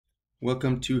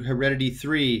Welcome to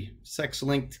Heredity3,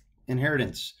 sex-linked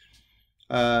inheritance.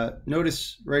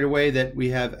 Notice right away that we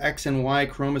have X and Y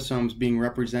chromosomes being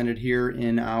represented here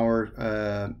in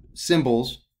our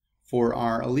symbols for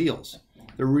our alleles.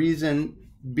 The reason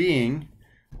being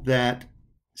that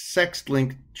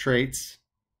sex-linked traits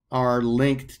are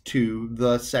linked to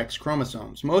the sex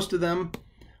chromosomes. Most of them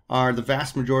are, the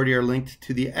vast majority are linked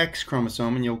to the X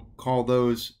chromosome, and you'll call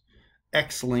those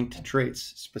X-linked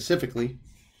traits specifically.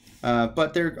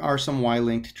 But there are some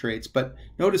Y-linked traits. But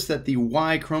notice that the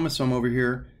Y chromosome over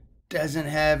here doesn't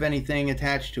have anything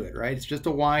attached to it, right? It's just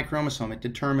a Y chromosome. It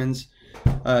determines,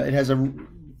 it has a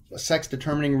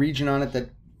sex-determining region on it that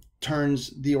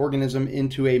turns the organism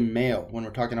into a male when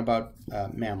we're talking about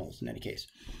mammals in any case.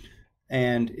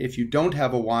 And if you don't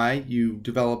have a Y, you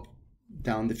develop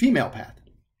down the female path,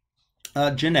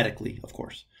 genetically, of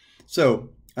course.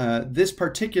 So this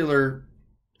particular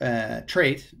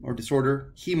trait or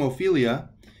disorder, hemophilia,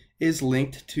 is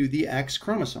linked to the X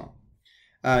chromosome.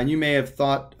 And you may have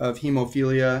thought of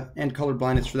hemophilia and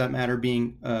colorblindness for that matter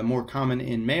being more common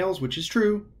in males, which is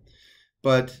true.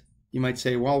 But you might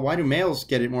say, well, why do males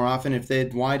get it more often if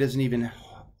Y doesn't even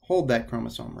hold that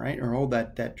chromosome, right? Or hold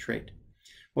that trait?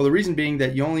 Well, the reason being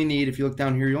that you only need, if you look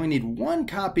down here, you only need one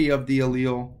copy of the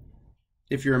allele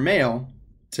if you're a male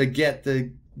to get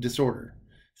the disorder.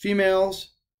 Females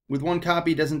with one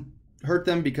copy doesn't hurt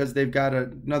them because they've got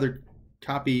another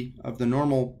copy of the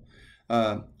normal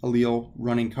allele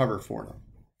running cover for them.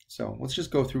 So let's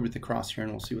just go through with the cross here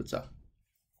and we'll see what's up.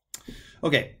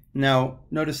 Okay, now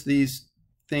notice these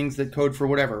things that code for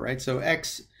whatever, right? So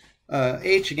X,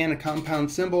 H, again, a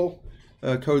compound symbol,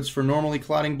 codes for normally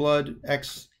clotting blood.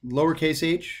 X, lowercase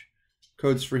h,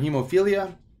 codes for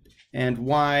hemophilia. And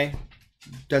Y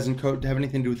doesn't have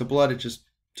anything to do with the blood, it just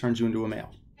turns you into a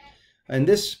male. In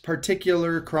this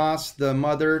particular cross, the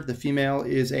mother, the female,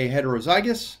 is a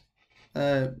heterozygous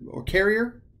or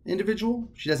carrier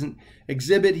individual. She doesn't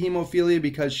exhibit hemophilia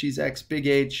because she's X big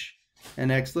H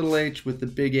and X little h, with the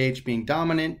big H being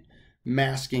dominant,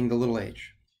 masking the little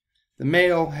h. The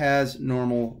male has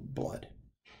normal blood.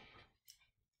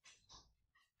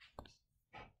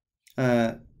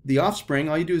 The offspring,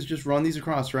 all you do is just run these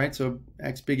across, right? So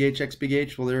X big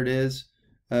H, well, there it is.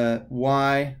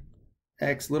 Y,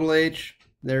 X little h,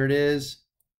 there it is,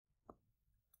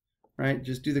 right?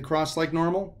 Just do the cross like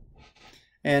normal.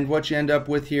 And what you end up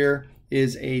with here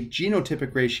is a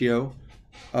genotypic ratio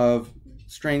of,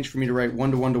 strange for me to write 1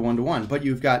 to 1 to 1 to 1, but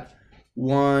you've got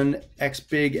 1 X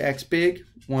big,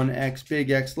 1 X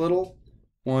big, X little,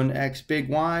 1 X big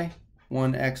Y,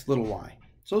 1 X little y.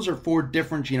 So those are 4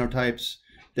 different genotypes.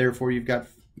 Therefore, you've got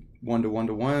 1 to 1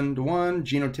 to 1 to 1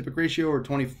 genotypic ratio, or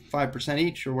 25%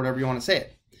 each, or whatever you want to say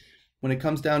it. When it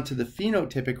comes down to the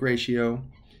phenotypic ratio,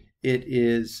 it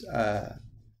is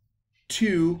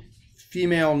 2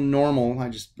 female normal, I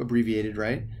just abbreviated,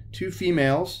 right? 2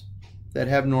 females that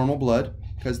have normal blood,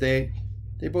 because they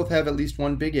both have at least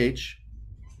one big H,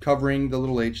 covering the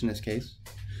little h in this case.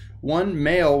 1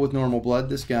 male with normal blood,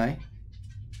 this guy,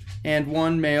 and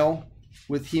 1 male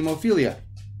with hemophilia,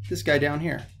 this guy down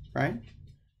here, right?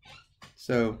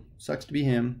 So, sucks to be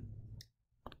him.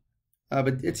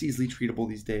 But it's easily treatable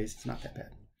these days. It's not that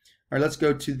bad. All right, let's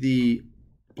go to the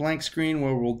blank screen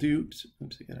where we'll do,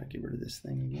 oops, I gotta get rid of this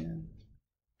thing again.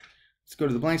 Let's go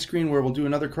to the blank screen where we'll do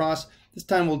another cross. This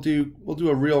time we'll do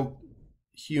a real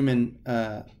human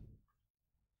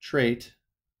trait.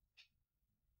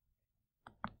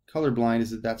 Colorblind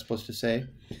is that's supposed to say.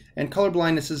 And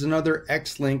colorblindness is another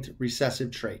X-linked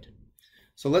recessive trait.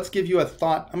 So let's give you a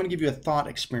thought. I'm going to give you a thought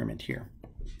experiment here.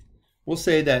 We'll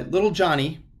say that little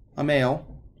Johnny, a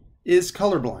male, is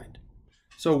colorblind.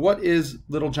 So what is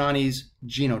little Johnny's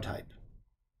genotype?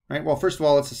 Right? Well, first of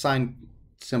all, let's assign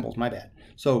symbols. My bad.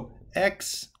 So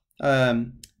X,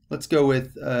 let's go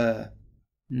with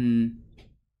colorblind.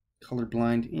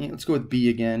 Let's go with B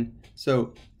again.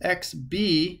 So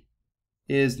XB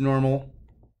is normal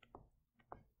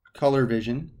color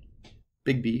vision.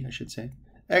 Big B, I should say.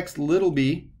 X little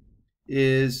b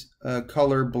is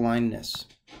color blindness.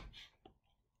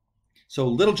 So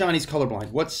little Johnny's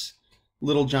colorblind. What's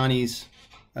little Johnny's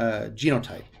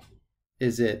genotype?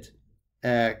 Is it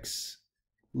X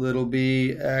little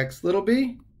b, X little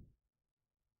b?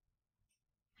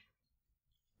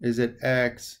 Is it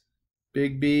X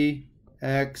big B,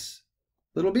 X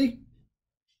little b?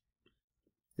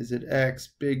 Is it X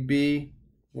big B,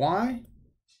 Y?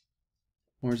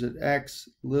 Or is it X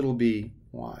little b,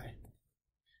 Y?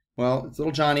 Well, it's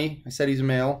little Johnny. I said he's a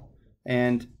male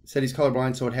and said he's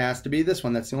colorblind, so it has to be this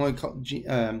one. That's the only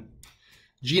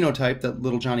genotype that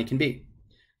little Johnny can be.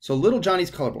 So little Johnny's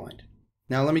colorblind.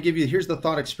 Now let me give you, here's the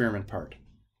thought experiment part.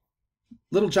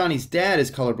 Little Johnny's dad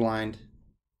is colorblind,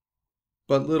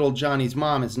 but little Johnny's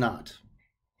mom is not.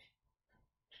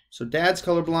 So dad's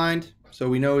colorblind, so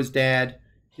we know his dad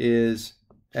is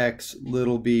X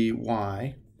little b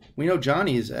y. We know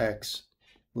Johnny is X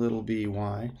little b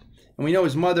y. And we know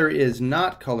his mother is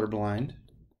not colorblind,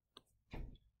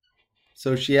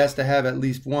 so she has to have at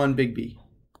least one big B.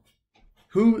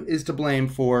 Who is to blame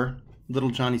for little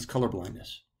Johnny's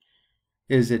colorblindness?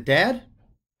 Is it dad?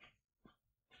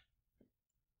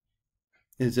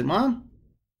 Is it mom?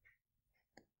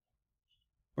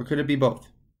 Or could it be both?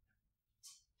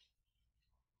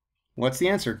 What's the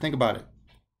answer? Think about it.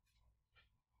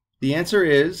 The answer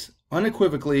is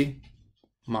unequivocally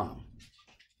mom.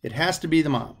 It has to be the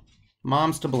mom.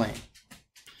 Mom's to blame.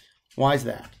 Why is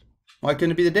that? Why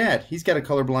couldn't it be the dad? He's got a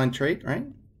colorblind trait, right?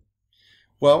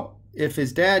 Well, if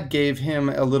his dad gave him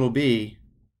a little b,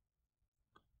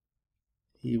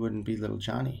 he wouldn't be little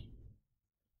Johnny,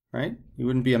 right? He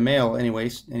wouldn't be a male anyway,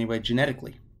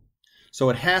 genetically.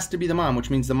 So it has to be the mom, which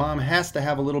means the mom has to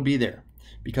have a little b there,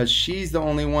 because she's the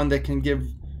only one that can give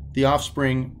the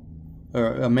offspring,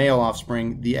 or a male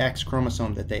offspring, the X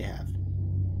chromosome that they have.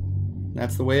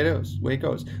 That's the way it is.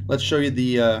 Let's show you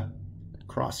the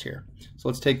cross here. So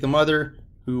let's take the mother,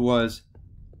 who was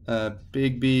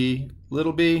big B,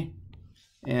 little b,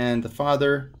 and the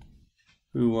father,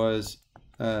 who was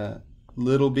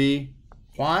little b.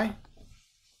 Why?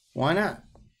 Why not?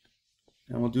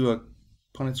 And we'll do a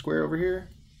Punnett square over here,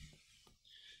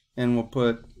 and we'll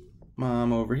put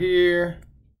mom over here.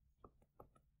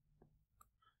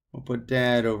 We'll put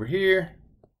dad over here,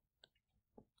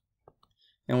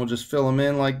 and we'll just fill them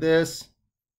in like this.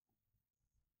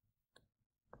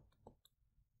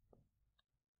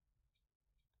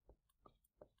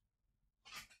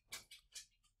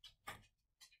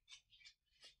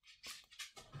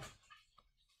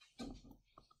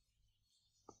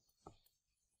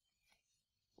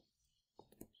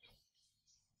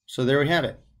 So there we have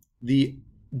it. The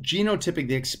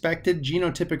expected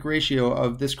genotypic ratio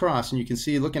of this cross, and you can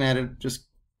see looking at it just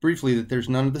briefly that there's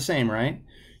none of the same, right?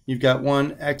 You've got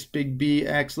one X big B,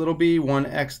 X little b, one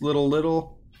X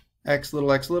little, X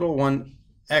little, one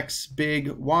X big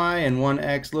Y, and one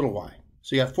X little y.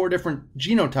 So you got 4 different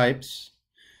genotypes.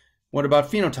 What about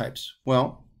phenotypes?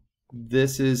 Well,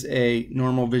 this is a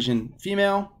normal vision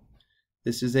female.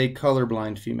 This is a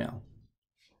colorblind female.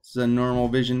 This is a normal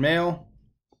vision male.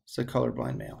 It's a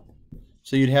colorblind male.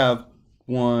 So you'd have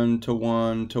 1 to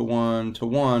 1 to 1 to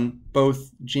 1,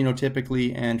 both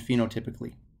genotypically and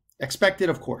phenotypically. Expected,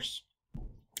 of course.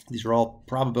 These are all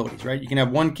probabilities, right? You can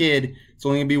have one kid, it's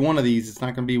only going to be one of these. It's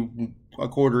not going to be a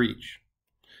quarter each.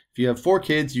 If you have 4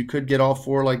 kids, you could get all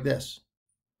 4 like this.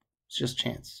 It's just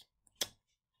chance.